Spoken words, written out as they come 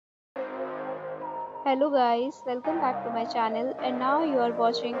Hello guys, welcome back to my channel and now you are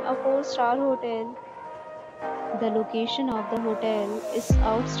watching a 4-star hotel. The location of the hotel is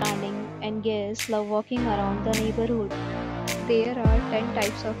outstanding and guests love walking around the neighborhood. There are 10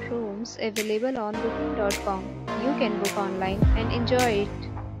 types of rooms available on booking.com. You can book online and enjoy it.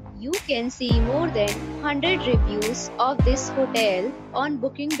 You can see more than 100 reviews of this hotel on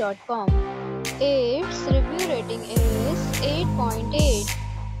booking.com. Its review rating is 8.8,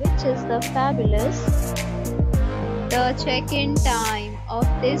 which is the fabulous. The check-in time of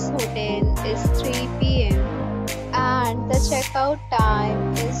this hotel is 3 p.m. and the checkout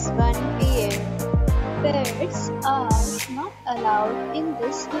time is 1 p.m. Pets are not allowed in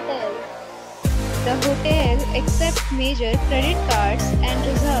this hotel. The hotel accepts major credit cards and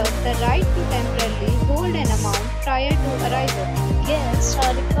reserves the right to temporarily hold an amount prior to arrival. Guests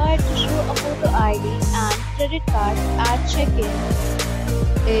are required to show a photo ID and credit card at check-in.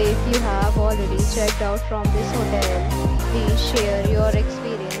 If you have already checked out from this hotel, please share your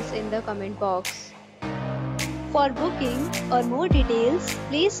experience in the comment box. For booking or more details,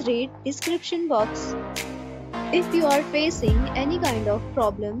 please read description box. If you are facing any kind of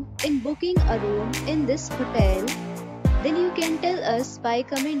problem in booking a room in this hotel, then you can tell us by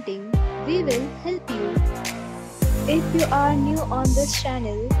commenting. We will help you. If you are new on this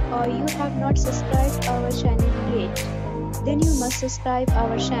channel or you have not subscribed our channel yet, then you must subscribe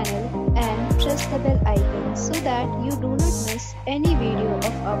our channel and press the bell icon so that you do not miss any video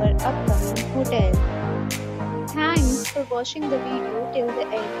of our upcoming hotel. Thanks for watching the video till the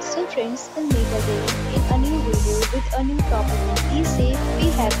end. So friends, will meet again in a new video with a new topic. Be safe, be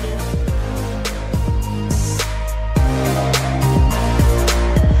happy.